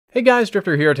Hey guys,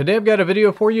 Drifter here. Today I've got a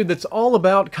video for you that's all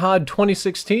about CoD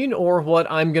 2016, or what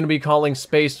I'm going to be calling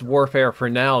space warfare for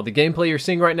now. The gameplay you're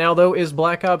seeing right now, though, is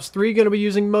Black Ops 3. Going to be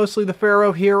using mostly the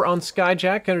Pharaoh here on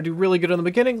Skyjack. Going to do really good in the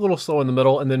beginning, a little slow in the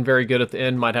middle, and then very good at the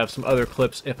end. Might have some other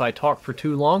clips if I talk for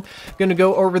too long. Going to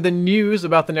go over the news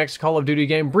about the next Call of Duty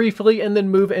game briefly, and then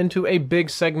move into a big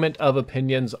segment of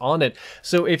opinions on it.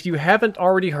 So if you haven't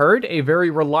already heard, a very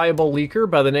reliable leaker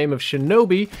by the name of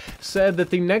Shinobi said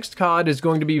that the next CoD is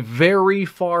going to be very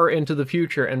far into the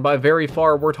future, and by very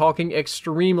far we're talking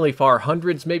extremely far,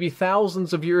 hundreds, maybe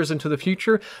thousands of years into the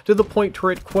future, to the point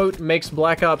where it, quote, makes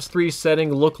Black Ops 3's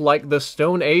setting look like the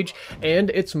Stone Age, and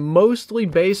it's mostly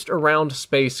based around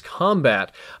space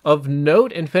combat. Of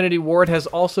note, Infinity Ward has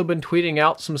also been tweeting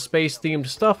out some space-themed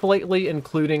stuff lately,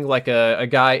 including like a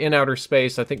guy in outer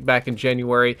space, I think back in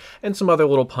January, and some other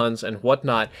little puns and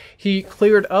whatnot. He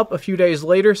cleared up a few days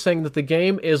later, saying that the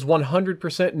game is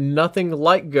 100% nothing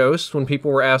like Ghost, when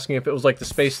people were asking if it was like the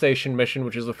space station mission,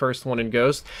 which is the first one in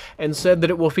Ghost, and said that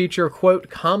it will feature, quote,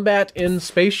 combat in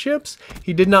spaceships.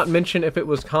 He did not mention if it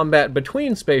was combat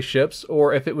between spaceships,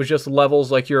 or if it was just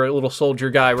levels like you're a little soldier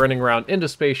guy running around into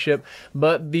spaceship,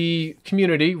 but the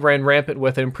community ran rampant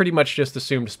with it and pretty much just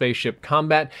assumed spaceship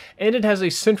combat, and it has a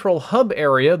central hub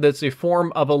area that's a form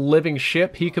of a living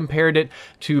ship. He compared it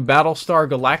to Battlestar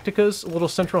Galactica's little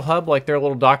central hub, like their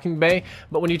little docking bay,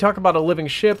 but when you talk about a living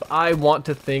ship, I want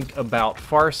to think about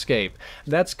Farscape.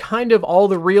 That's kind of all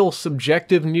the real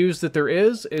subjective news that there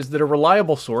is that a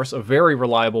reliable source, a very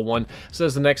reliable one,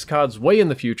 says the next COD's way in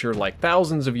the future, like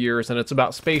thousands of years, and it's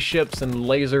about spaceships and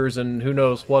lasers and who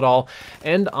knows what all.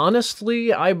 And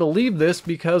honestly, I believe this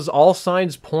because all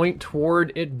signs point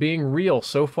toward it being real.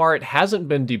 So far, it hasn't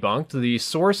been debunked. The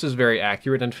source is very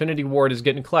accurate. Infinity Ward is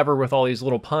getting clever with all these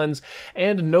little puns,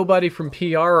 and nobody from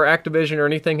PR or Activision or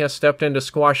anything has stepped in to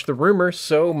squash the rumor,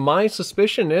 so my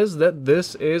suspicion is that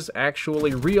this is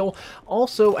actually real.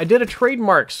 Also, I did a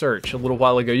trademark search a little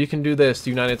while ago. You can do this. The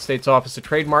United States Office of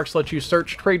Trademarks lets you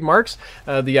search trademarks.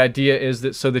 The idea is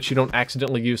that so that you don't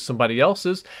accidentally use somebody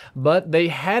else's, but they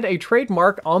had a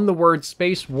trademark on the word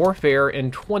space warfare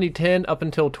in 2010 up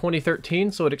until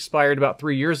 2013, so it expired about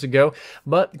 3 years ago,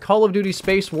 but Call of Duty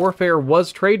Space Warfare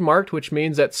was trademarked, which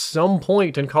means at some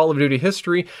point in Call of Duty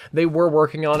history, they were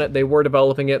working on it, they were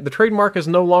developing it. The trademark is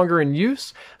no longer in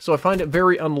use, so I find it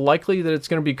very unlikely that it's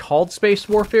going to be called Space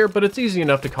Warfare, but it's easy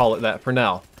enough to call it that for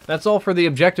now. That's all for the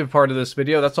objective part of this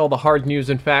video. That's all the hard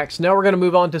news and facts. Now we're going to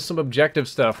move on to some objective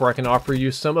stuff where I can offer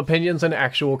you some opinions and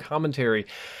actual commentary.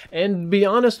 And to be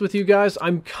honest with you guys,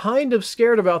 I'm kind of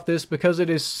scared about this because it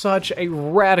is such a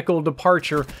radical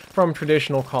departure from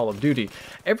traditional Call of Duty.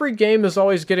 Every game is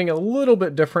always getting a little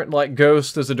bit different, like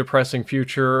Ghost is a depressing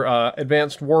future,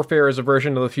 Advanced Warfare is a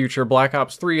version of the future, Black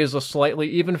Ops 3 is a slightly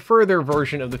even further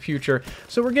version of the future,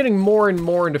 so we're getting more and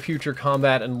more into future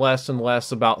combat and less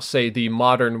about, say, the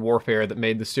modern warfare that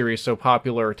made the series so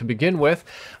popular to begin with.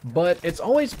 But it's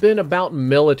always been about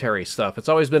military stuff. It's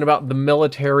always been about the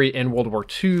military in World War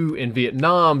II, in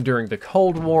Vietnam, during the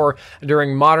Cold War,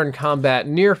 during modern combat,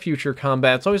 near future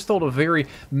combat. It's always told a very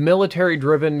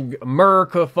military-driven,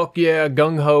 America, fuck yeah,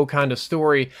 gung-ho kind of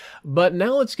story. But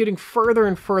now it's getting further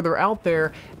and further out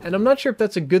there, and I'm not sure if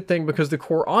that's a good thing because the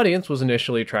core audience was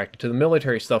initially attracted to the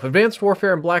military stuff. Advanced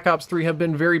Warfare and Black Ops 3 have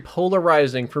been very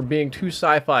polarizing for being too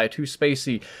sci-fi, too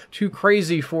spacey, too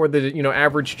crazy for the,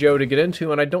 average Joe to get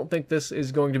into, and I don't think this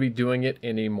is going to be doing it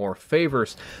any more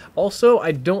favors. Also,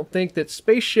 I don't think that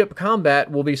spaceship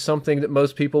combat will be something that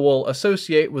most people will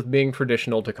associate with being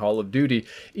traditional to Call of Duty.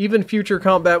 Even future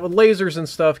combat with lasers and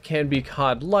stuff can be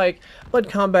COD-like, but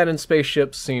combat in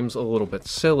spaceships seems a little bit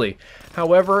silly.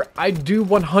 However, I do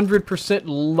 100%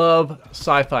 love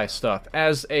sci-fi stuff.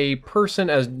 As a person,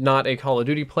 as not a Call of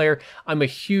Duty player, I'm a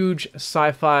huge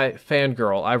sci-fi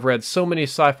fangirl. I've read so many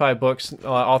sci-fi books,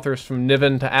 authors from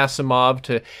Niven to Asimov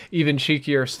to even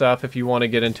cheekier stuff if you want to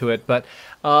get into it, but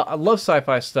I love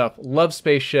sci-fi stuff, love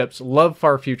spaceships, love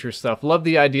far future stuff, love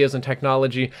the ideas and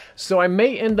technology, so I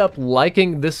may end up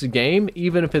liking this game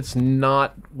even if it's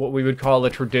not what we would call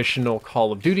a traditional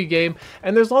Call of Duty game,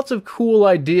 and there's lots of cool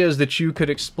ideas that you could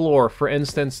explore. For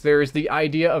instance, there's the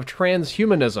idea of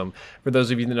transhumanism. For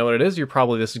those of you that know what it is,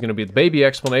 this is going to be the baby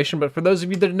explanation, but for those of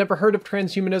you that have never heard of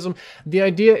transhumanism, the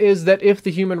idea is that if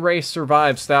the human race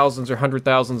survives thousands or hundred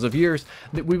thousands of years,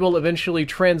 that we will eventually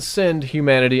transcend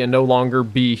humanity and no longer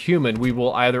be human. We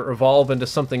will either evolve into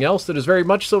something else that is very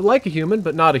much so like a human,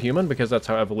 but not a human, because that's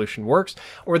how evolution works,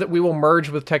 or that we will merge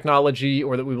with technology,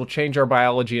 or that we will change our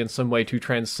biology in some way to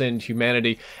transcend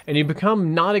humanity, and you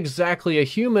become not exactly a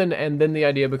human, and and then the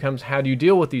idea becomes, how do you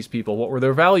deal with these people? What will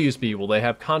their values be? Will they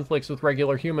have conflicts with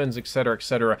regular humans, etc.,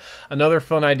 etc.? Another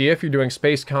fun idea if you're doing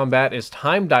space combat is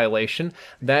time dilation.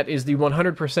 That is the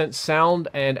 100% sound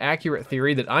and accurate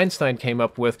theory that Einstein came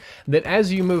up with, that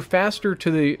as you move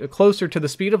closer to the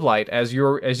speed of light, as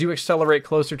you accelerate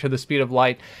closer to the speed of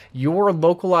light, your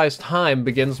localized time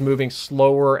begins moving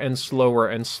slower and slower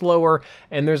and slower.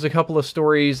 And there's a couple of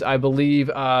stories, I believe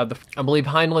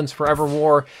Heinlein's Forever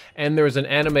War, and there's an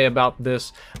anime about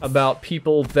this, about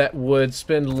people that would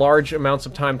spend large amounts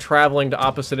of time traveling to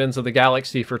opposite ends of the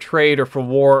galaxy for trade or for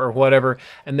war or whatever,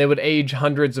 and they would age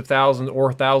hundreds of thousands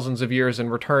or thousands of years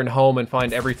and return home and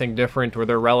find everything different, or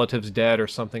their relatives dead or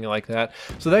something like that.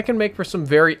 So that can make for some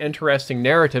very interesting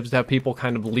narratives to have people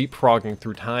kind of leapfrogging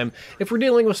through time. If we're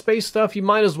dealing with space stuff, you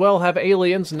might as well have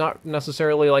aliens, not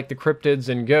necessarily like the cryptids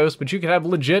and ghosts, but you could have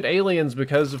legit aliens,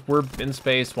 because if we're in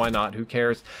space, why not? Who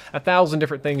cares? 1,000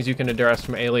 different things you can address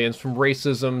from aliens, from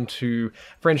racism to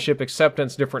friendship,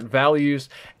 acceptance, different values.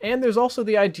 And there's also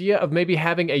the idea of maybe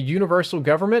having a universal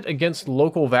government against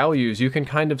local values. You can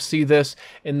kind of see this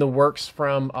in the works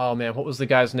from, oh man, what was the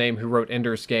guy's name who wrote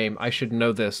Ender's Game? I should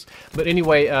know this. But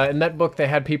anyway, in that book, they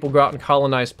had people go out and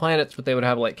colonize planets, but they would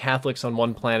have like Catholics on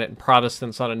one planet and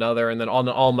Protestants on another, and then on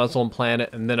an all-Muslim planet,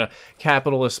 and then a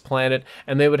capitalist planet,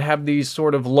 and they would have these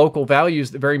sort of local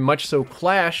values that very much so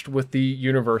clashed with the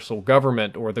universal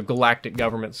government, or the galactic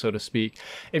government, so to speak.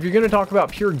 If you're going to talk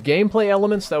about pure gameplay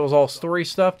elements, that was all story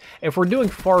stuff. If we're doing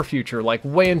far future, like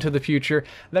way into the future,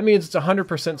 that means it's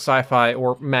 100% sci-fi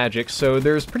or magic, so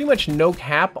there's pretty much no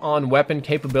cap on weapon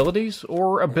capabilities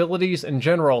or abilities in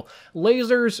general.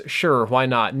 Lasers, sure, why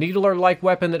not? Needler-like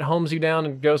weapon that homes you down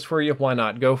and goes for you, why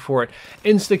not? Go for it.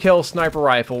 Insta-kill sniper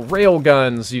rifle, rail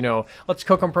guns, you know, let's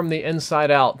cook them from the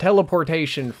inside out.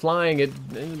 Teleportation, flying,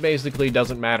 it basically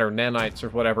doesn't matter, nanites or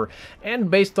whatever.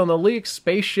 And based on the leaks,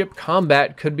 spaceship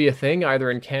combat could be a thing, either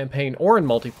in campaign or in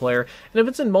multiplayer. And if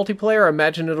it's in multiplayer, I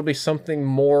imagine it'll be something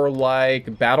more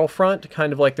like Battlefront,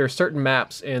 kind of like there's certain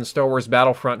maps in Star Wars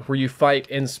Battlefront where you fight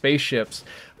in spaceships,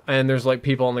 and there's like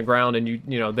people on the ground, and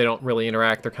you know, they don't really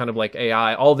interact. They're kind of like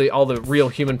AI. All the real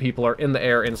human people are in the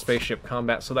air in spaceship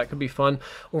combat, so that could be fun.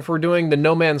 Or if we're doing the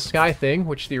No Man's Sky thing,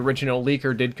 which the original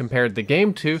leaker did compare the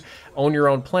game to, own your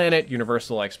own planet,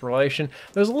 universal exploration.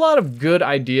 There's a lot of good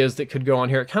ideas that could go on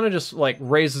here. It kind of just like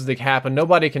raises the cap, and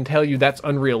nobody can tell you that's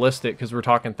unrealistic, because we're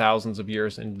talking thousands of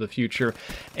years into the future.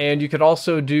 And you could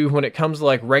also do, when it comes to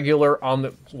like regular on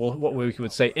the, well, what we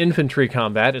would say infantry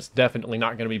combat, it's definitely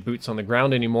not going to be boots on the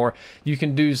ground anymore. You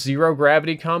can do zero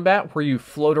gravity combat, where you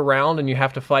float around and you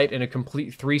have to fight in a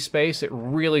complete 3 space. It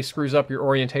really screws up your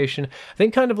orientation. I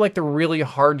think kind of like the really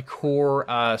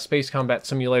hardcore space combat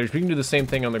simulators. We can do the same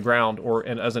thing on the ground, or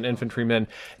as an infantryman,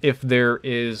 if there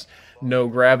is no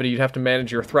gravity. You'd have to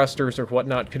manage your thrusters or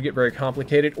whatnot. Could get very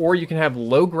complicated. Or you can have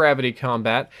low gravity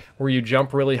combat, where you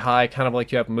jump really high, kind of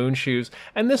like you have moon shoes.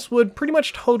 And this would pretty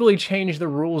much totally change the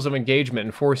rules of engagement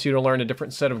and force you to learn a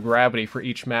different set of gravity for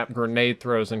each map, grenade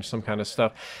throws and some kind of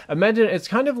stuff. Imagine it's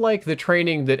kind of like the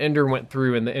training that Ender went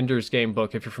through in the Ender's Game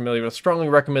book. If you're familiar with it, strongly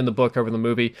recommend the book over the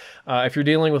movie. If you're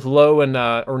dealing with low and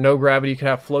or no gravity, you could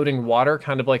have floating water,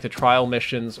 kind of like the trial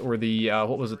missions, or the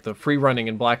what was it, the free running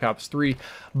in Black Ops 3.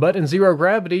 But in zero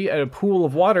gravity, a pool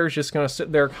of water is just going to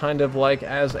sit there kind of like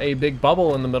as a big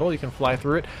bubble in the middle. You can fly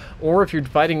through it. Or if you're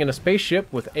fighting in a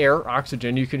spaceship with air,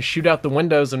 oxygen, you can shoot out the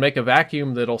windows and make a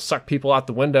vacuum that'll suck people out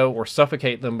the window or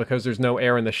suffocate them because there's no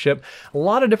air in the ship. A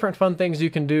lot of different fun things you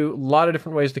can do, a lot of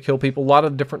different ways to kill people, a lot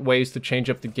of different ways to change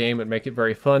up the game and make it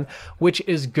very fun, which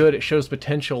is good. It shows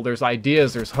potential. There's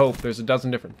ideas, there's hope, there's a dozen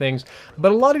different things.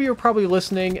 But a lot of you are probably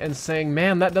listening and saying,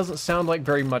 man, that doesn't sound like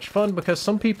very much fun, because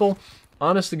some people,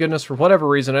 honest to goodness, for whatever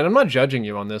reason, and I'm not judging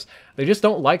you on this, they just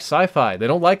don't like sci-fi. They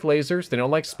don't like lasers, they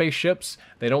don't like spaceships,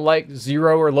 they don't like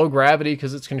zero or low gravity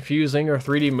because it's confusing, or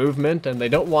 3D movement, and they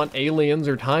don't want aliens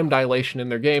or time dilation in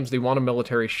their games. They want a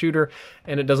military shooter,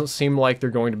 and it doesn't seem like they're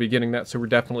going to be getting that, so we're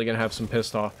definitely going to have some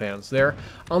pissed off fans there.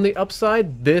 On the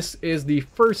upside, this is the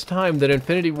first time that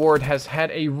Infinity Ward has had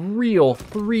a real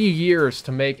 3 years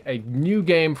to make a new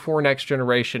game for next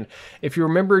generation. If you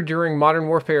remember, during Modern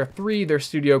Warfare 3, their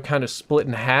studio kind of split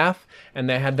in half, and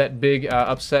they had that big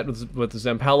upset with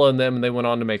Zampella and them, and they went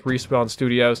on to make Respawn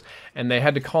Studios, and they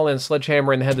had to call in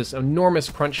Sledgehammer, and they had this enormous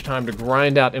crunch time to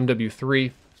grind out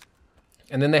MW3.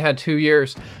 And then they had 2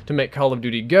 years to make Call of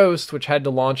Duty Ghost, which had to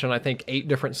launch on, I think, 8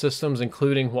 different systems,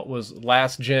 including what was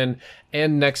last gen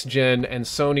and next gen, and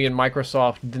Sony and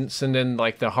Microsoft didn't send in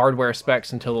like the hardware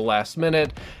specs until the last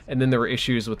minute, and then there were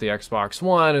issues with the Xbox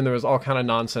One, and there was all kind of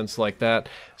nonsense like that.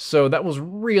 So that was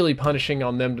really punishing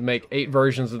on them to make 8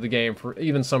 versions of the game, for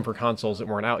even some for consoles that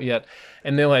weren't out yet,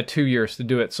 and they only had 2 years to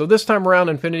do it. So this time around,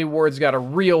 Infinity Ward's got a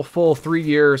real full 3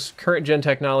 years, current gen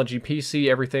technology, PC,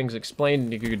 everything's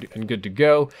explained and good to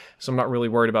go, so I'm not really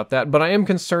worried about that. But I am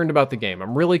concerned about the game.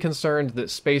 I'm really concerned that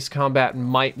space combat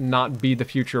might not be the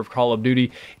future of Call of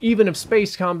Duty. Even if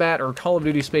space combat or Call of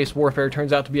Duty Space Warfare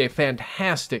turns out to be a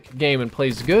fantastic game and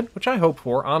plays good, which I hope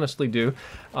for, honestly do,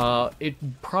 it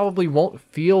probably won't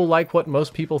feel like what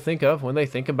most people think of when they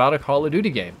think about a Call of Duty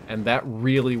game, and that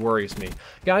really worries me.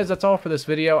 Guys, that's all for this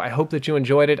video. I hope that you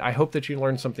enjoyed it. I hope that you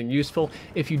learned something useful.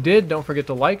 If you did, don't forget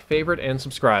to like, favorite, and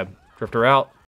subscribe. Drifter out.